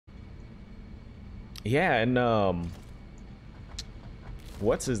Yeah, and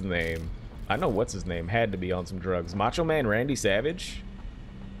what's his name? I know what's his name had to be on some drugs. Macho Man Randy Savage.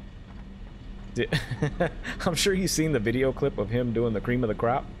 I'm sure you've seen the video clip of him doing the cream of the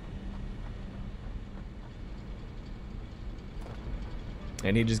crop.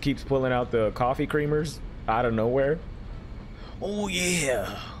 And he just keeps pulling out the coffee creamers out of nowhere. Oh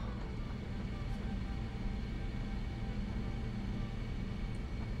yeah.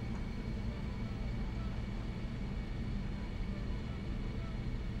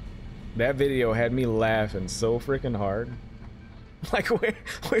 That video had me laughing so freaking hard. Like, where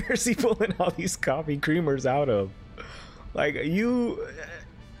is he pulling all these coffee creamers out of? Like,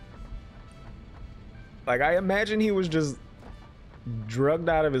 like, I imagine he was just drugged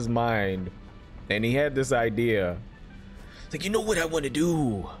out of his mind and he had this idea. It's like, you know what I want to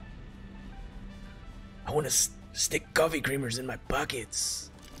do? I want to stick coffee creamers in my pockets.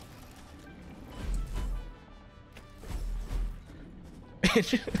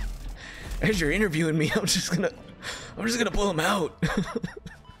 As you're interviewing me, I'm just gonna pull them out.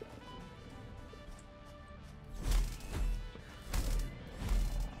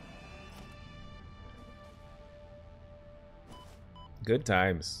 Good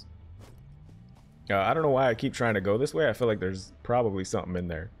times. I don't know why I keep trying to go this way. I feel like there's probably something in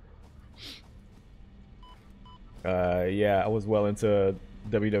there. Yeah, I was well into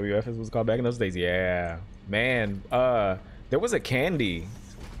WWF, as it was called back in those days. Yeah, man. There was a candy.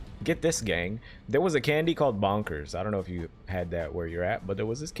 Get this, gang. There was a candy called Bonkers. I don't know if you had that where you're at, but there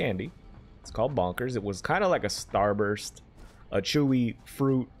was this candy. It's called Bonkers. It was kind of like a Starburst, a chewy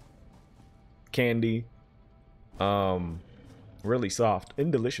fruit candy. Really soft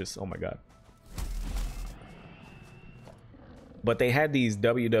and delicious. Oh my god. But they had these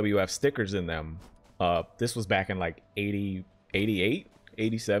WWF stickers in them. This was back in like 80, 88,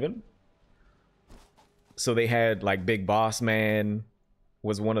 87. So they had like Big Boss Man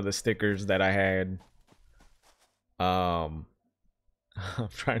was one of the stickers that I had. I'm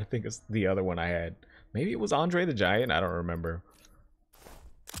trying to think of the other one I had. Maybe it was Andre the Giant. I don't remember.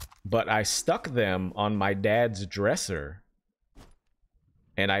 But I stuck them on my dad's dresser.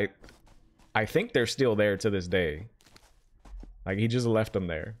 And I think they're still there to this day. Like, he just left them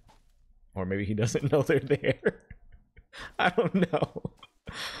there. Or maybe he doesn't know they're there. I don't know.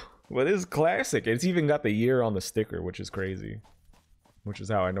 But it's classic. It's even got the year on the sticker, which is crazy. Which is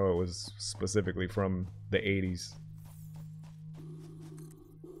how I know it was specifically from the 80s.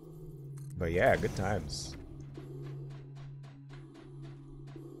 But yeah, good times.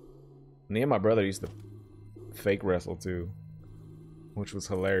 Me and my brother used to fake wrestle too, which was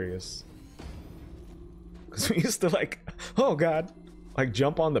hilarious. Because we used to like, oh god, like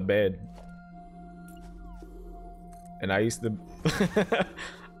jump on the bed. And I used to...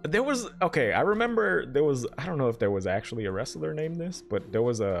 There was, okay, I remember there was, I don't know if there was actually a wrestler named this, but there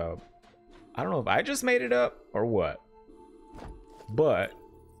was a, I don't know if I just made it up or what, but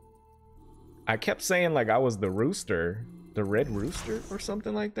I kept saying like I was the rooster, the red rooster or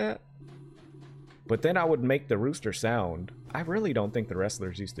something like that. But then I would make the rooster sound. I really don't think the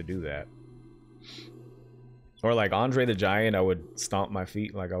wrestlers used to do that. Or like Andre the Giant, I would stomp my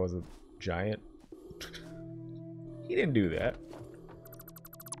feet like I was a giant. He didn't do that.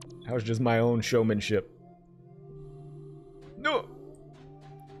 That was just my own showmanship. No.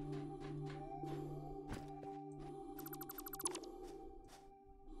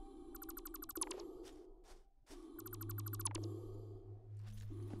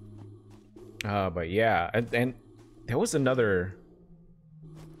 But yeah, and there was another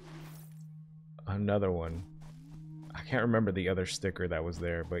one. I can't remember the other sticker that was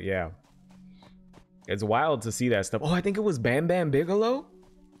there, but yeah. It's wild to see that stuff. Oh, I think it was Bam Bam Bigelow?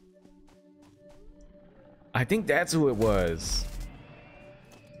 I think that's who it was.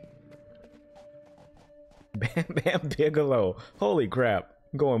 Bam Bam Bigelow. Holy crap.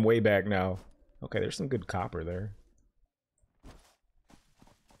 I'm going way back now. Okay, there's some good copper there.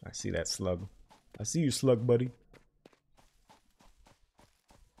 I see that slug. I see you, slug buddy.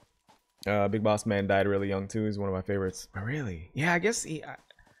 Big Boss Man died really young too. He's one of my favorites. Oh, really? Yeah, I guess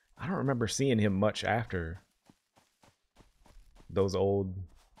I don't remember seeing him much after those old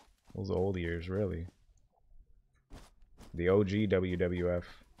years, really. The OG WWF.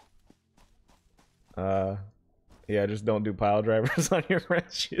 Yeah, just don't do pile drivers on your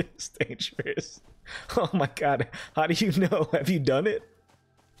friends. Shit, it's dangerous. Oh my god, how do you know? Have you done it?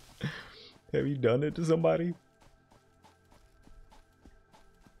 Have you done it to somebody?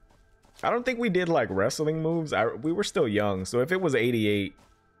 I don't think we did like wrestling moves. We were still young, so if it was 88,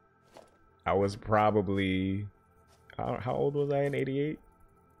 I was probably, how old was I in 88?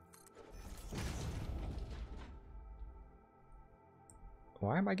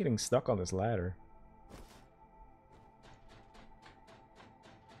 Why am I getting stuck on this ladder?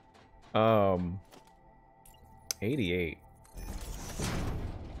 88.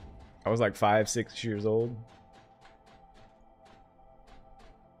 I was like 5, 6 years old.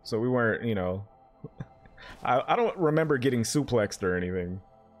 So we weren't, you know... I don't remember getting suplexed or anything.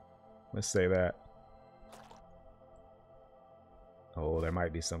 Let's say that. Oh, there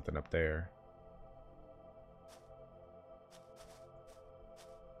might be something up there.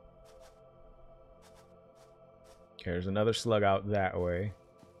 Okay, there's another slug out that way.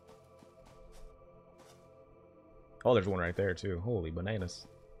 Oh, there's one right there too. Holy bananas.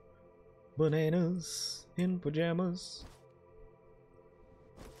 Bananas in pajamas.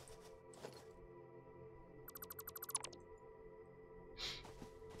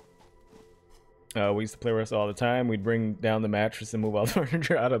 We used to play Rust all the time. We'd bring down the mattress and move all the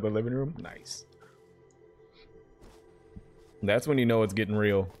furniture out of the living room. Nice. That's when you know it's getting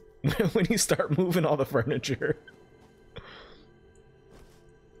real. When you start moving all the furniture.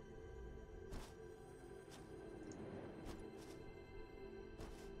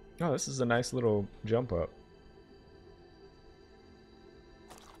 Oh, this is a nice little jump up.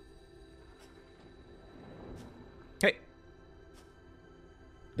 Hey!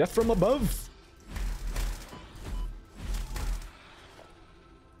 Death from above!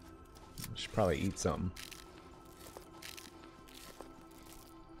 Should probably eat something.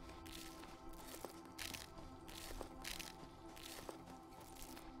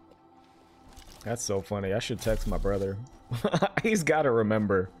 That's so funny. I should text my brother. He's got to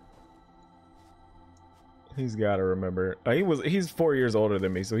remember. He's got to remember. He's 4 years older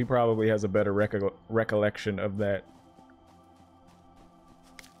than me, so he probably has a better recollection of that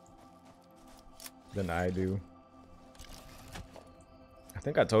than I do. I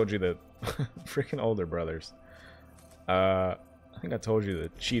think I told you that freaking older brothers. I think I told you the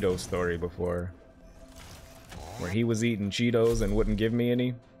Cheeto story before, where he was eating Cheetos and wouldn't give me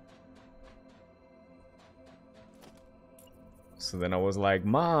any. So then I was like,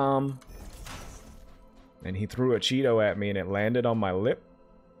 Mom. And he threw a Cheeto at me and it landed on my lip.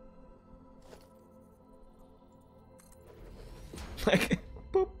 Like,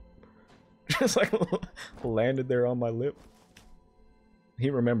 boop. Just like landed there on my lip.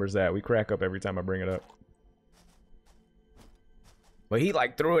 He remembers that. We crack up every time I bring it up. But he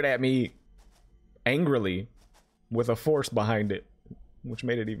like threw it at me angrily with a force behind it, which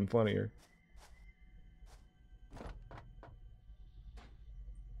made it even funnier.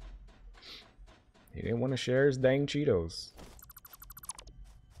 He didn't want to share his dang Cheetos.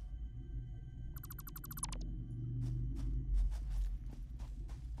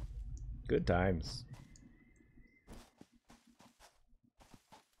 Good times.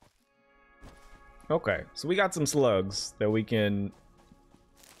 Okay, so we got some slugs that we can...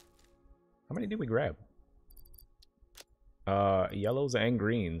 How many did we grab? Yellows and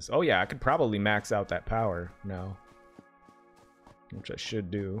greens. Oh yeah, I could probably max out that power now, which I should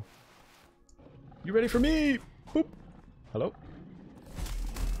do. You ready for me? Boop. Hello?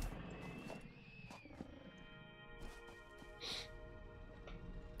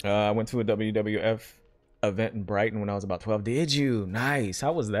 I went to a WWF event in Brighton when I was about 12. Did you? Nice.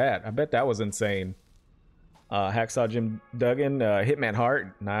 How was that? I bet that was insane. Hacksaw Jim Duggan, Hitman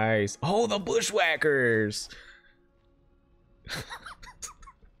Hart. Nice. Oh, the Bushwhackers.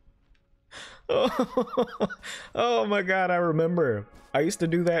 Oh my God, I remember. I used to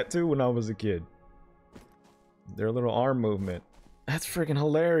do that too when I was a kid. Their little arm movement. That's freaking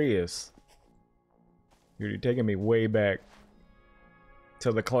hilarious. You're taking me way back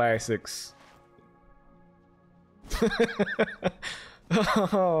to the classics.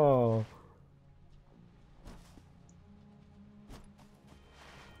 Oh.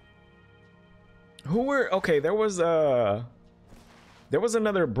 Who were... Okay, there was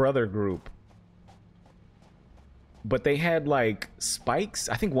another brother group. But they had like spikes.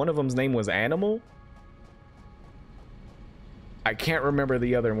 I think one of them's name was Animal. I can't remember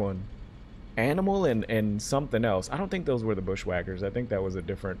the other one. Animal and something else. I don't think those were the Bushwhackers. I think that was a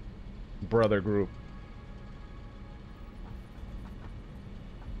different brother group.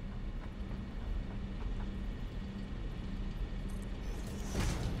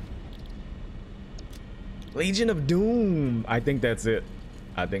 Legion of Doom. I think that's it.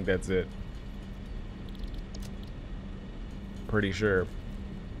 I think that's it. Pretty sure.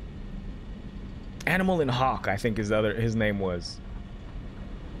 Animal and Hawk, I think his name was.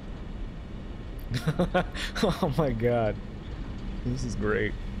 Oh my God. This is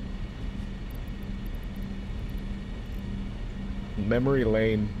great. Memory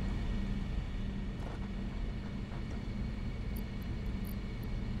lane.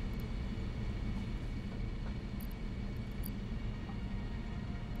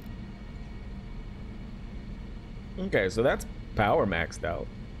 Okay, so that's power maxed out.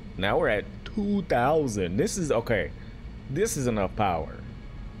 Now we're at 2,000. This is okay. This is enough power.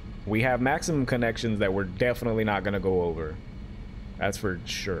 We have maximum connections that we're definitely not gonna go over. That's for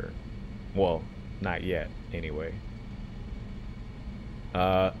sure. Well, not yet, anyway.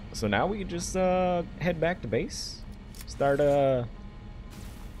 So now we can just head back to base. Start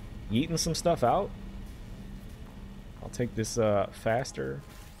yeeting some stuff out. I'll take this faster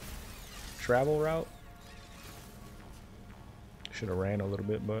travel route. Should have ran a little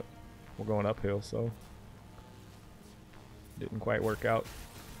bit, but we're going uphill, so didn't quite work out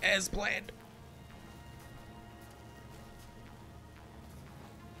as planned.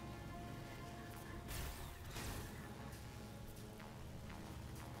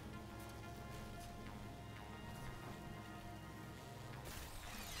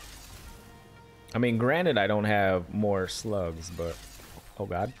 I mean, granted, I don't have more slugs, but oh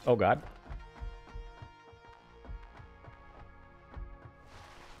god, oh god.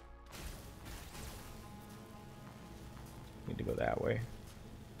 Need to go that way.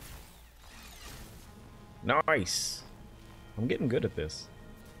 Nice. I'm getting good at this.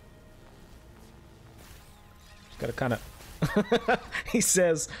 Just gotta kind of. He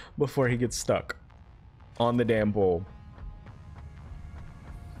says before he gets stuck on the damn pole.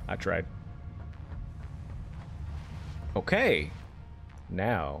 I tried. Okay.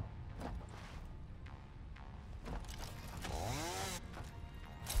 Now.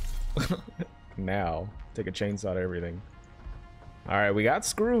 Now. Take a chainsaw to everything. Alright, we got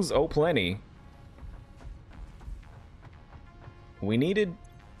screws. Oh, plenty. We needed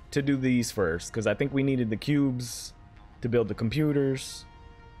to do these first, because I think we needed the cubes to build the computers.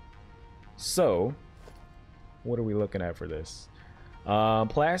 So, what are we looking at for this?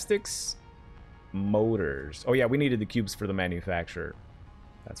 Plastics, motors. Oh yeah, we needed the cubes for the manufacturer.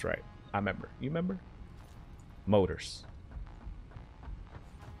 That's right. I remember. You remember? Motors.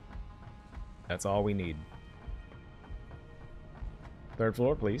 That's all we need. Third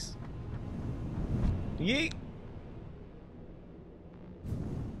floor, please. Yeet!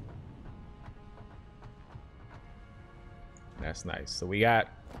 That's nice. So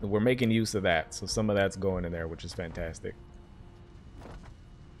we're making use of that. So some of that's going in there, which is fantastic.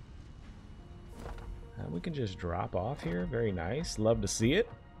 And we can just drop off here. Very nice. Love to see it.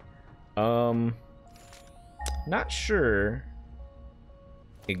 Not sure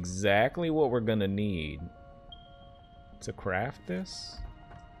exactly what we're gonna need to craft this,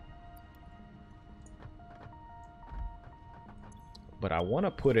 but I want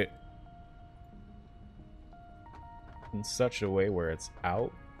to put it in such a way where it's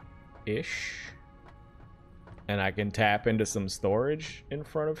out-ish and I can tap into some storage in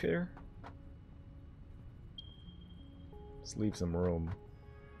front of here. Let's leave some room.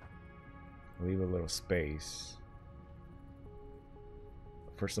 Leave a little space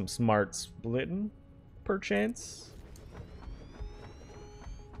for some smart splitting, perchance.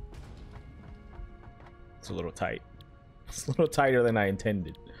 It's a little tight. It's a little tighter than I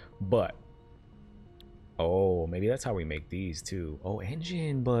intended, but oh, maybe that's how we make these too. Oh,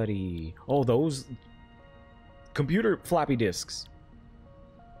 engine, buddy. Oh, those computer floppy disks.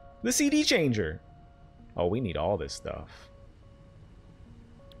 The CD changer. Oh, we need all this stuff.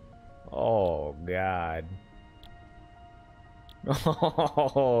 Oh, God.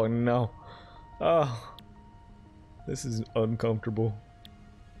 Oh, no. Oh, this is uncomfortable.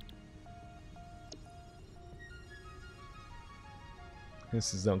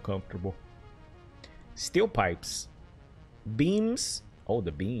 This is uncomfortable. Steel pipes. Beams. Oh,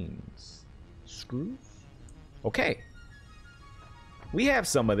 the beams. Screws. Okay. We have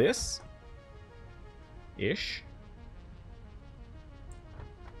some of this. Ish.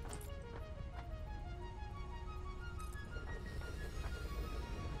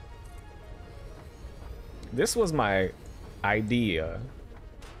 This was my idea.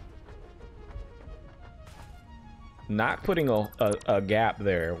 Not putting a gap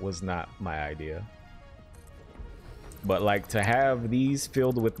there was not my idea. But like to have these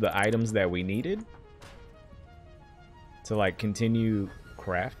filled with the items that we needed to like continue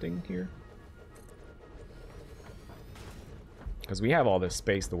crafting here. Because we have all this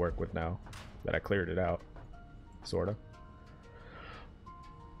space to work with now that I cleared it out, sorta.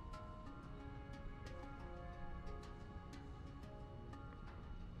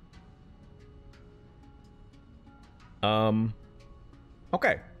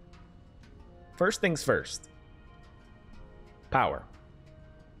 Okay. First things first. Power.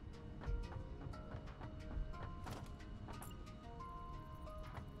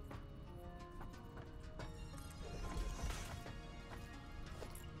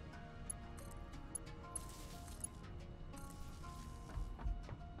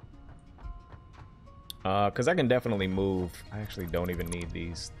 Because I can definitely move. I actually don't even need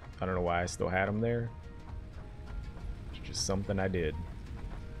these. I don't know why I still had them there. It's just something I did.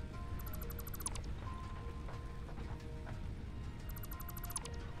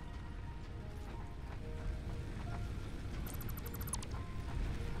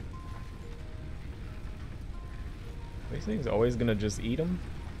 These things always gonna just eat them?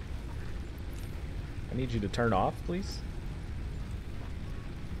 I need you to turn off, please.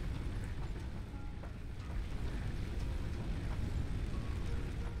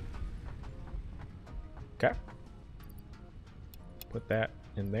 Okay. Put that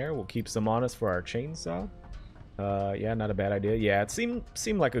in there. We'll keep some on us for our chainsaw. Yeah, not a bad idea. Yeah, it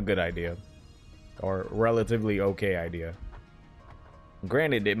seemed like a good idea. Or relatively okay idea.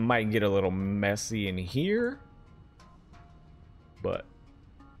 Granted, it might get a little messy in here. But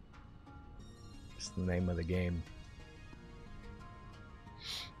it's the name of the game.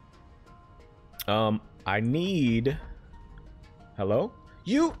 I need... Hello?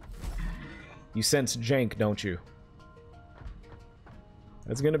 You sense jank, don't you?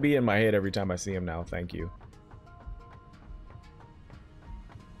 That's gonna be in my head every time I see him now. Thank you.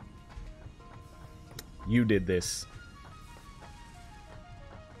 You did this.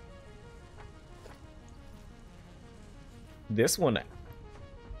 This one...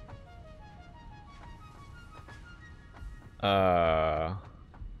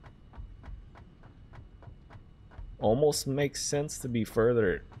 almost makes sense to be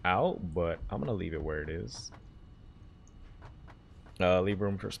further out, but I'm gonna leave it where it is. Leave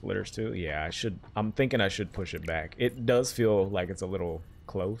room for splitters too. Yeah, I'm thinking I should push it back. It does feel like it's a little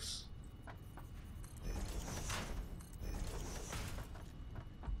close.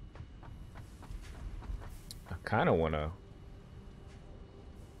 I kind of want to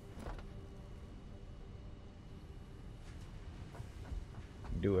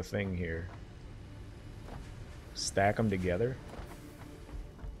do a thing here. Stack them together.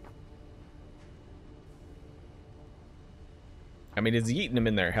 I mean, it's eating them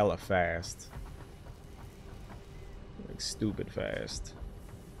in there hella fast. Like stupid fast.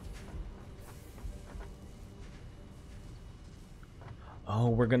 Oh,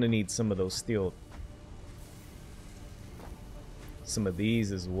 we're gonna need some of those steel. Some of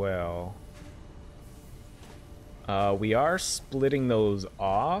these as well. We are splitting those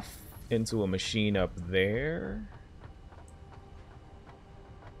off into a machine up there.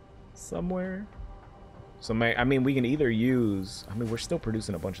 Somewhere. So, I mean, we can either use... I mean, we're still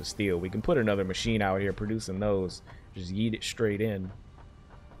producing a bunch of steel. We can put another machine out here producing those. Just yeet it straight in.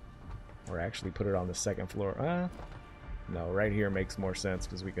 Or actually put it on the second floor. No, right here makes more sense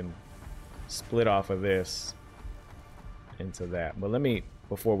because we can split off of this into that. But let me...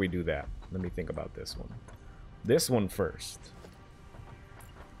 Before we do that, let me think about this one. This one first.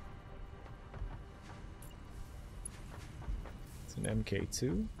 It's an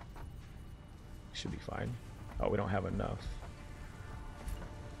MK2. Should be fine. Oh, we don't have enough.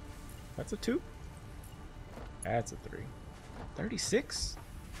 That's a 2? That's a 3. 36?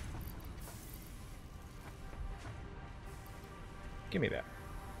 Give me that.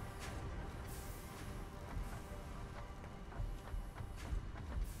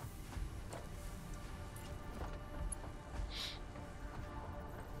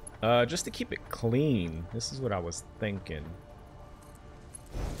 Just to keep it clean, this is what I was thinking.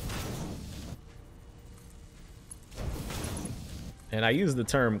 And I use the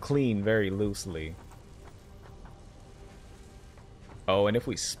term clean very loosely. Oh, and if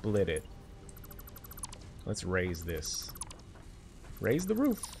we split it, let's raise this. Raise the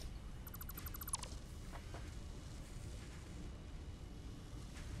roof.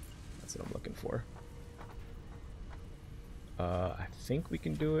 That's what I'm looking for. I think we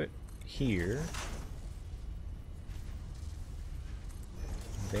can do it here.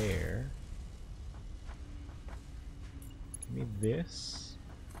 There. Give me this.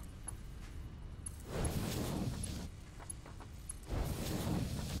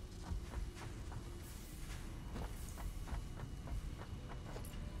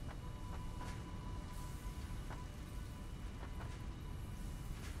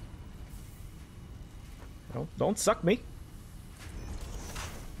 Don't suck me.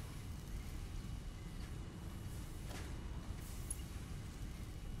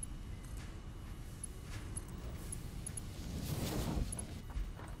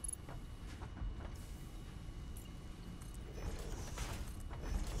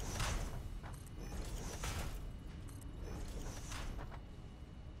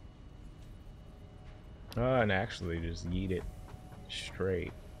 And actually just yeet it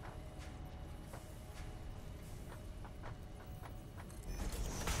straight.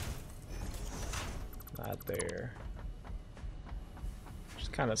 Not there.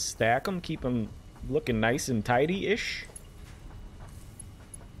 Just kind of stack them, keep them looking nice and tidy-ish.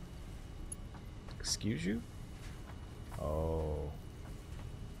 Excuse you? Oh.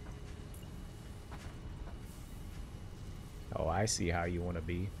 Oh, I see how you want to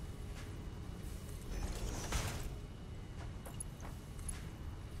be.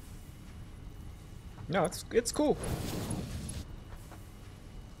 No, it's cool.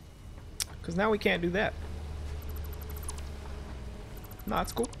 Because now we can't do that. No,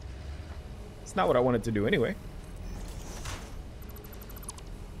 it's cool. It's not what I wanted to do anyway.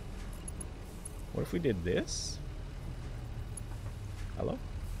 What if we did this? Hello?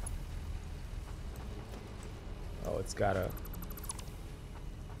 Oh, it's gotta...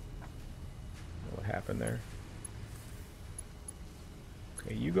 What happened there?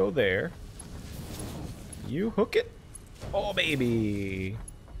 Okay, you go there. You hook it. Oh, baby.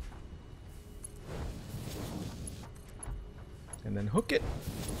 And then hook it.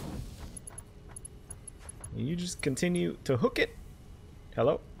 And you just continue to hook it.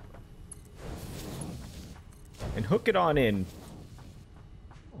 Hello? And hook it on in.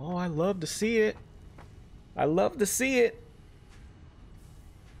 Oh, I love to see it. I love to see it.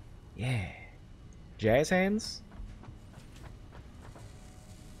 Yeah. Jazz hands.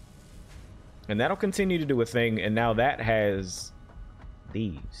 And that'll continue to do a thing, and now that has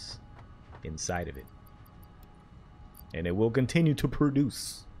these inside of it. And it will continue to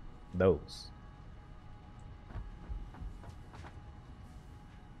produce those.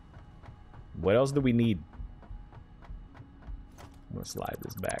 What else do we need? I'm gonna slide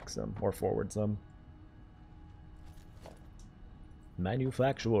this back some, or forward some.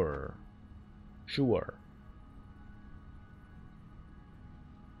 Manufacturer. Sure.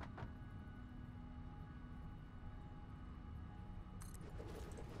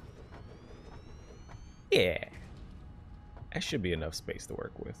 Yeah. That should be enough space to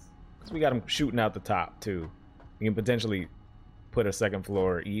work with. Because we got them shooting out the top, too. We can potentially put a second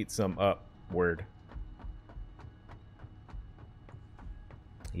floor, eat some upward.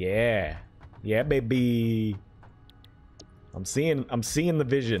 Yeah. Yeah, baby. I'm seeing the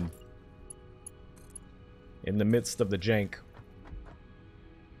vision. In the midst of the jank.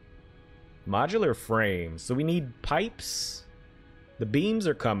 Modular frames. So we need pipes. The beams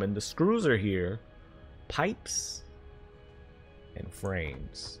are coming. The screws are here. Pipes. And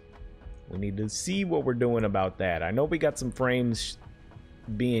frames. We need to see what we're doing about that. I know we got some frames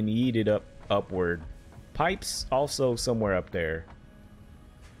being yeeted upward. Pipes also somewhere up there.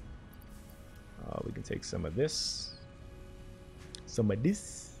 We can take some of this. Some of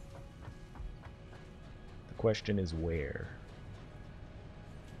this. The question is where?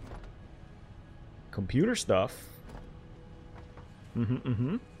 Computer stuff.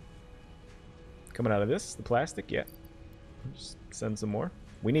 Coming out of this, the plastic, yeah. Just send some more.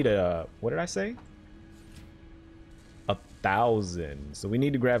 We need a, what did I say? 1,000. So we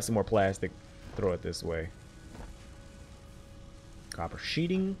need to grab some more plastic, throw it this way. Copper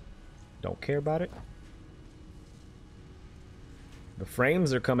sheeting. Don't care about it. The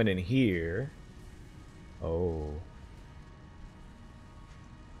frames are coming in here. Oh.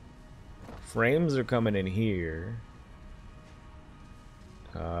 Frames are coming in here.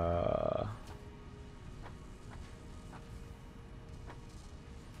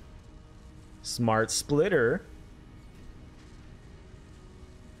 Smart splitter.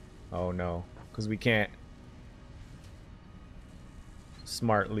 Oh no, because we can't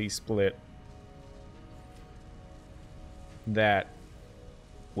smartly split that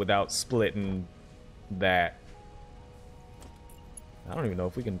without splitting that. I don't even know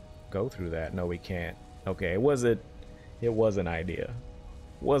if we can go through that. No, we can't. Okay, it was an idea.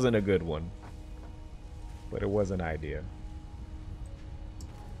 Wasn't a good one, but it was an idea.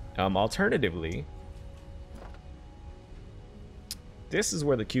 Alternatively, this is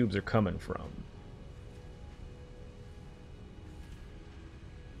where the cubes are coming from.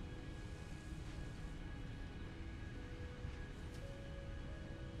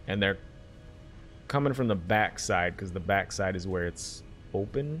 And they're coming from the back side because the back side is where it's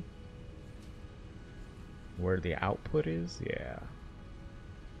open. Where the output is? Yeah.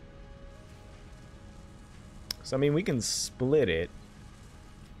 So, I mean, we can split it.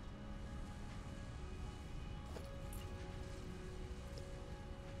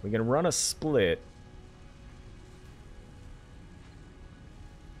 We can run a split.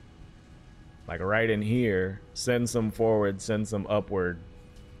 Like right in here. Send some forward, send some upward.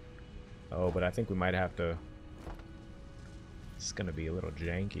 Oh, but I think we might have to... It's gonna be a little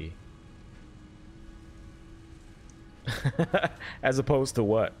janky. As opposed to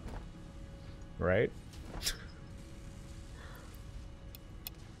what? Right?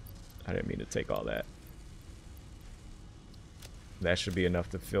 I didn't mean to take all that. That should be enough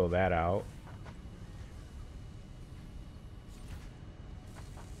to fill that out.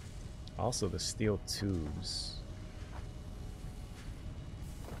 Also the steel tubes.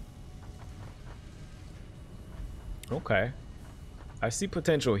 Okay. I see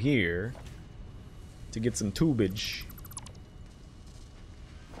potential here to get some tubage.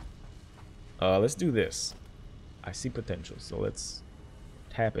 Let's do this. I see potential, so let's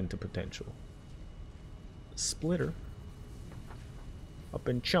tap into potential. Splitter. Up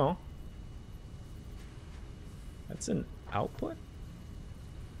in chunk. That's an output?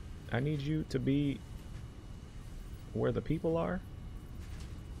 I need you to be where the people are.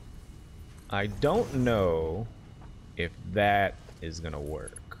 I don't know if that is gonna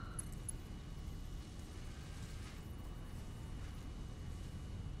work.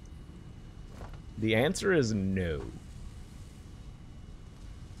 The answer is no.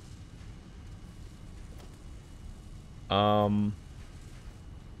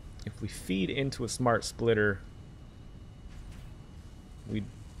 If we feed into a smart splitter, we'd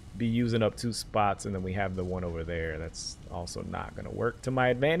be using up 2 spots, and then we have the one over there. That's also not gonna work to my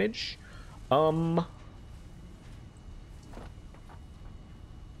advantage.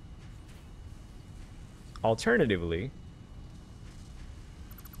 Alternatively,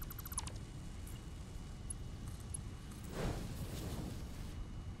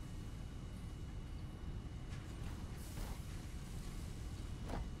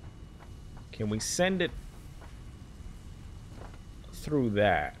 can we send it through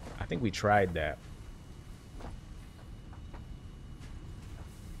that? I think we tried that. I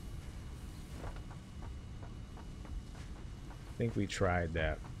think we tried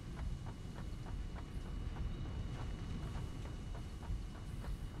that.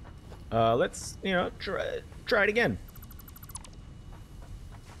 Let's, you know, try it again.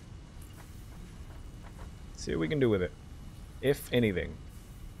 See what we can do with it, if anything.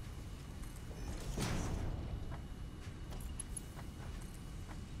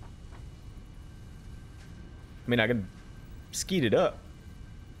 I mean, I can skeet it up.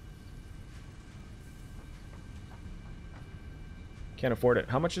 Can't afford it.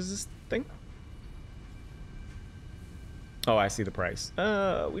 How much is this thing? Oh, I see the price.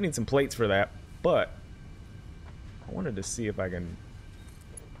 We need some plates for that, but I wanted to see if I can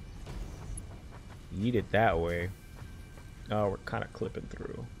eat it that way. Oh, we're kind of clipping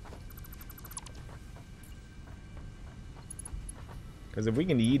through. Because if we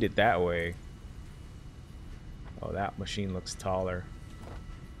can eat it that way... Oh, that machine looks taller.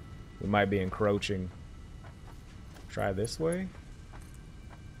 We might be encroaching. Try this way.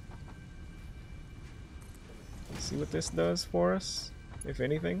 See what this does for us, if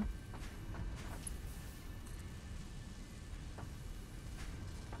anything.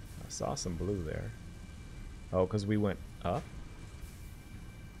 I saw some blue there. Oh, because we went up?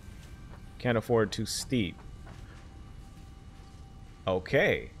 Can't afford too steep.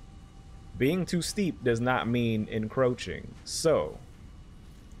 Okay. Being too steep does not mean encroaching. So,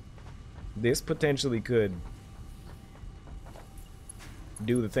 this potentially could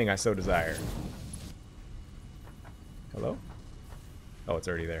do the thing I so desire. Hello? Oh, it's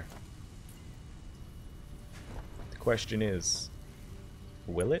already there. The question is,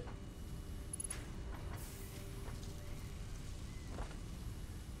 will it?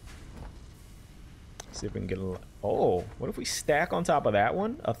 See if we can get a... Oh, what if we stack on top of that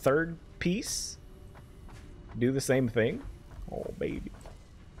one? A third piece? Do the same thing? Oh, baby.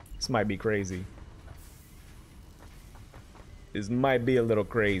 This might be crazy. This might be a little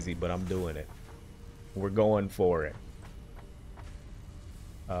crazy, but I'm doing it. We're going for it.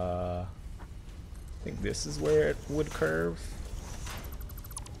 I think this is where it would curve.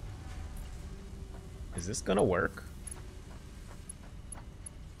 Is this gonna work?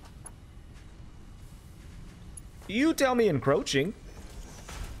 You tell me encroaching.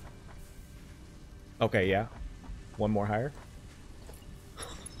 Okay, yeah. One more higher.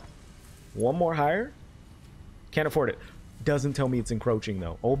 One more higher? Can't afford it. Doesn't tell me it's encroaching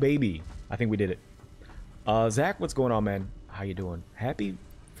though. Oh baby. I think we did it. Zach, what's going on, man? How you doing? Happy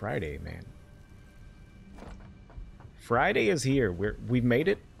Friday, man. Friday is here. We've made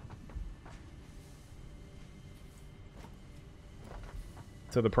it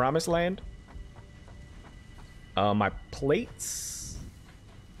to the promised land. My plates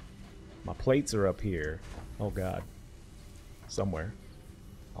are up here. Oh god. Somewhere.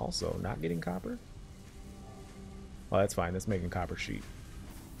 Also, not getting copper? Oh, that's fine. That's making copper sheet.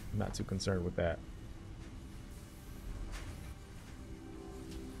 I'm not too concerned with that.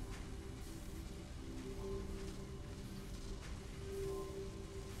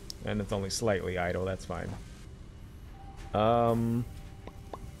 And it's only slightly idle, that's fine.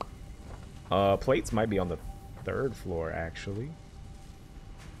 Plates might be on the 3rd floor, actually.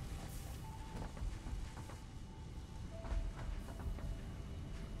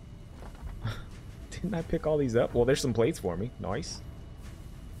 Didn't I pick all these up? Well, there's some plates for me. Nice.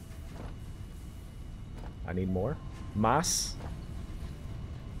 I need more. Mas.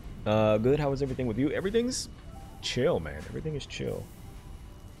 Good. How is everything with you? Everything's chill, man. Everything is chill.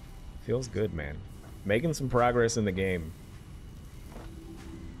 Feels good, man. Making some progress in the game.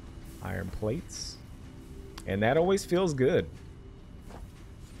 Iron plates. And that always feels good.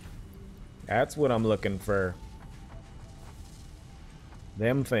 That's what I'm looking for.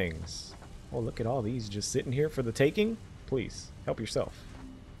 Them things. Oh, look at all these just sitting here for the taking. Please, help yourself.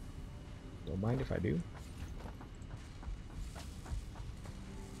 Don't mind if I do.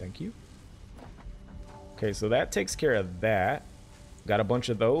 Thank you. Okay, so that takes care of that. Got a bunch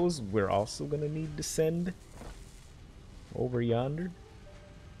of those. We're also gonna need to send over yonder.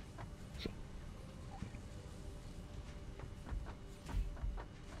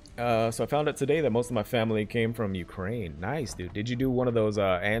 So I found out today that most of my family came from Ukraine. Nice, dude. Did you do one of those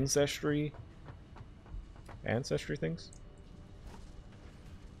ancestry things?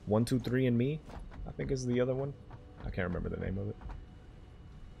 1, 2, 3 and me, I think is the other one. I can't remember the name of it.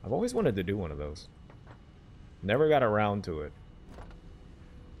 I've always wanted to do one of those. Never got around to it.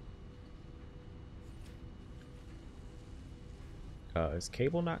 Is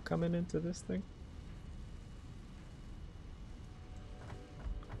cable not coming into this thing?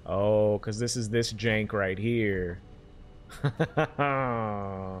 Oh, because this is this jank right here. The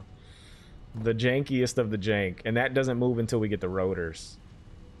jankiest of the jank. And that doesn't move until we get the rotors.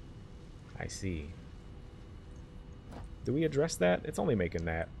 I see. Do we address that? It's only making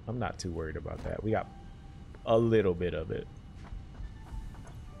that. I'm not too worried about that. We got a little bit of it.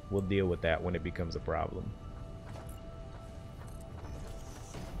 We'll deal with that when it becomes a problem.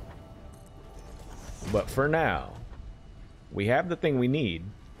 But for now, we have the thing we need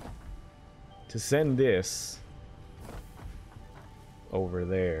to send this over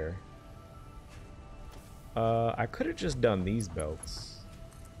there. I could have just done these belts.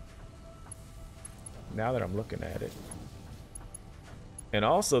 Now that I'm looking at it. And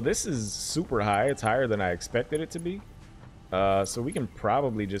also, this is super high. It's higher than I expected it to be. So we can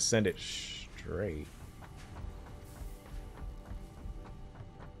probably just send it straight.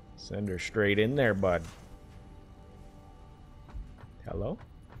 Send her straight in there, bud. Hello?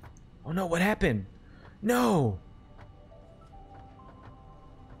 Oh no, what happened? No!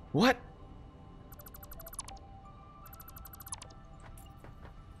 What?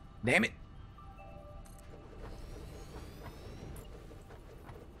 Damn it.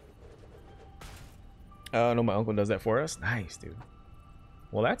 No, my uncle does that for us. Nice, dude.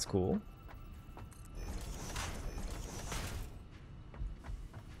 Well, that's cool.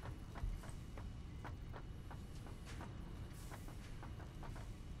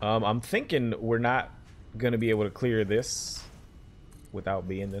 I'm thinking we're not gonna be able to clear this without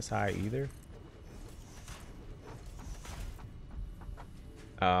being this high either.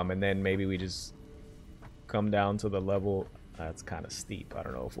 And then maybe we just come down to the level. That's kind of steep. I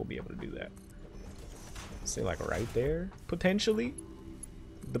don't know if we'll be able to do that. Say like right there, potentially.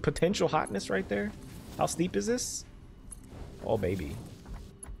 The potential hotness right there. How steep is this? Oh, baby.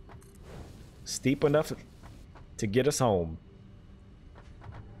 Steep enough to get us home.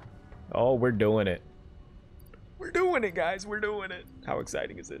 Oh, we're doing it. We're doing it, guys. We're doing it. How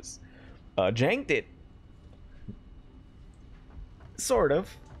exciting is this? Janked it. Sort of.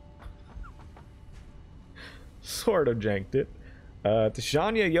 Sort of janked it.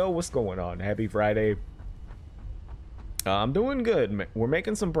 Tashanya, yo, what's going on? Happy Friday. I'm doing good. We're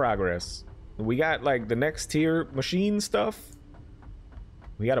making some progress. We got like the next tier machine stuff.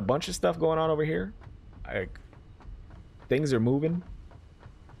 We got a bunch of stuff going on over here. Like, things are moving.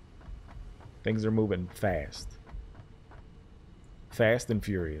 Things are moving fast. Fast and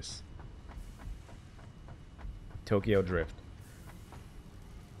furious. Tokyo Drift.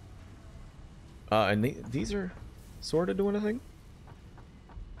 And these are sort of doing a thing.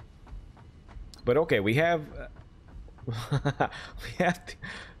 But okay, we have... we have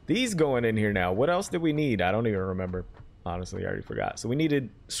these going in here now. What else did we need? I don't even remember. Honestly, I already forgot. So we needed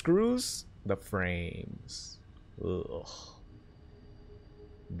screws, the frames. Ugh.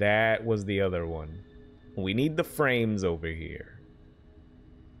 That was the other one. We need the frames over here.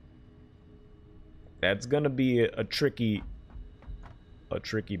 That's gonna be a tricky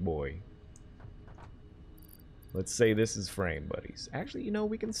boy. Let's say this is frame buddies. Actually, you know,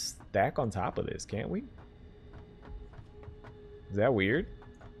 we can stack on top of this, can't we? Is that weird?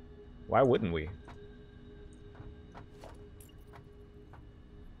 Why wouldn't we?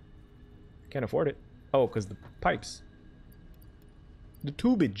 Can't afford it. Oh, because the pipes. The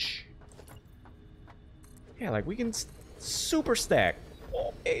tubage. Yeah, like we can super stack.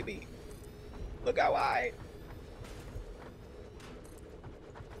 Oh, baby. Look how high.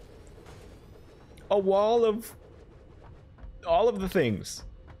 A wall of all of the things.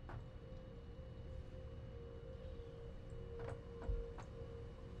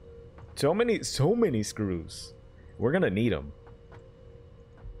 So many screws. We're gonna need them.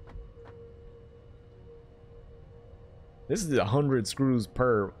 This is 100 screws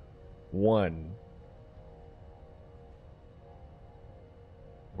per one.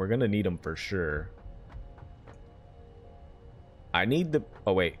 We're gonna need them for sure. I need the...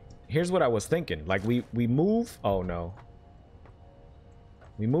 Oh, wait. Here's what I was thinking. Like, we move... Oh, no.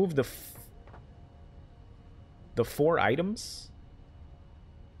 We move the 4 items?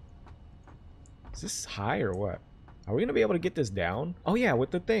 Is this high or what? Are we gonna be able to get this down? Oh, yeah,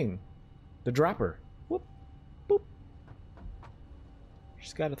 with the thing. The dropper. Whoop. Boop. You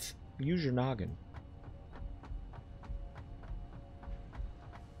just gotta use your noggin.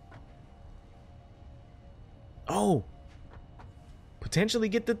 Oh! Potentially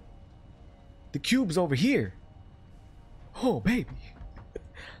get the cubes over here. Oh, baby.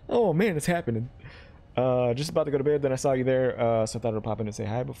 Oh, man, it's happening. Just about to go to bed, then I saw you there, so I thought I'd pop in and say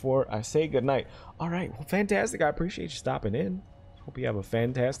hi before I say goodnight. All right, well, fantastic. I appreciate you stopping in. Hope you have a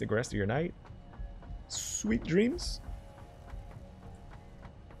fantastic rest of your night. Sweet dreams.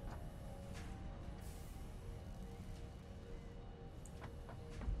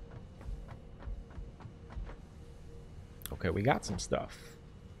 Okay, we got some stuff.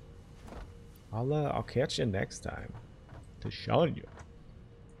 I'll catch you next time. To shine you.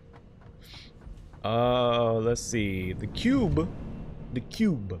 Let's see. The cube. The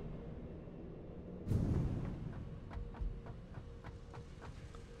cube.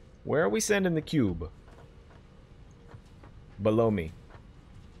 Where are we sending the cube? Below me.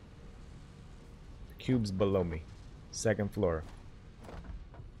 The cube's below me. 2nd floor.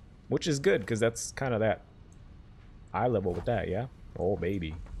 Which is good, because that's kind of that eye level with that, yeah? Oh,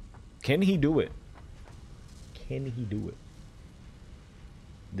 baby. Can he do it? Can he do it?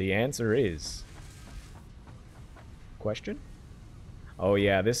 The answer is... Question? Oh,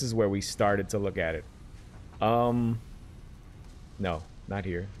 yeah, this is where we started to look at it. No, not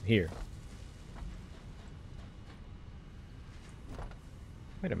here. Here.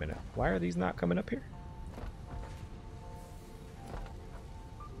 Wait a minute. Why are these not coming up here?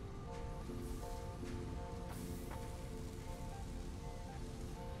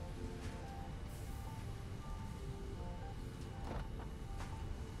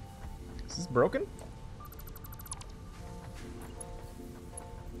 Is this broken?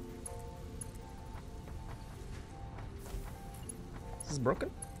 Is this broken?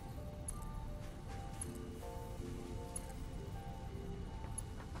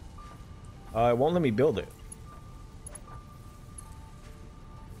 It won't let me build it.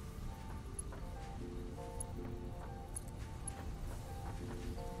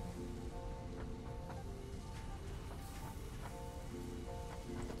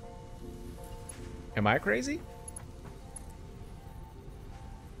 Am I crazy?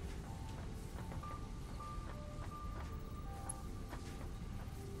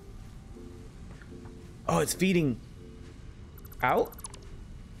 Oh, it's feeding out?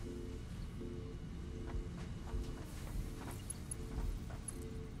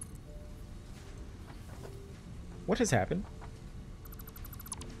 What has happened?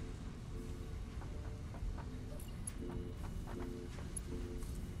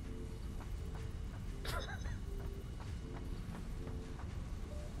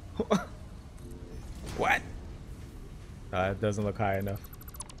 What? It doesn't look high enough.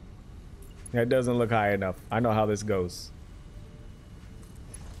 It doesn't look high enough. I know how this goes.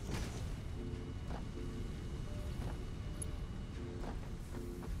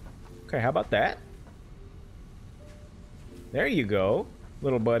 Okay, how about that? There you go,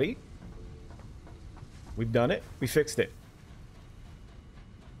 little buddy. We've done it. We fixed it.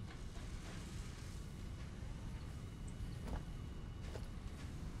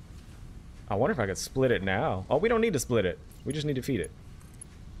 I wonder if I could split it now. Oh, we don't need to split it. We just need to feed it.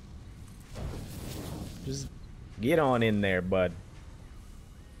 Just get on in there, bud.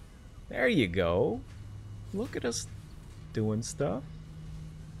 There you go. Look at us doing stuff.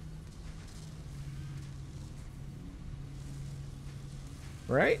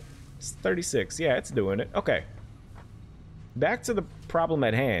 Right? It's 36. Yeah, it's doing it. Okay. Back to the problem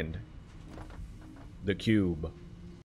at hand. The cube.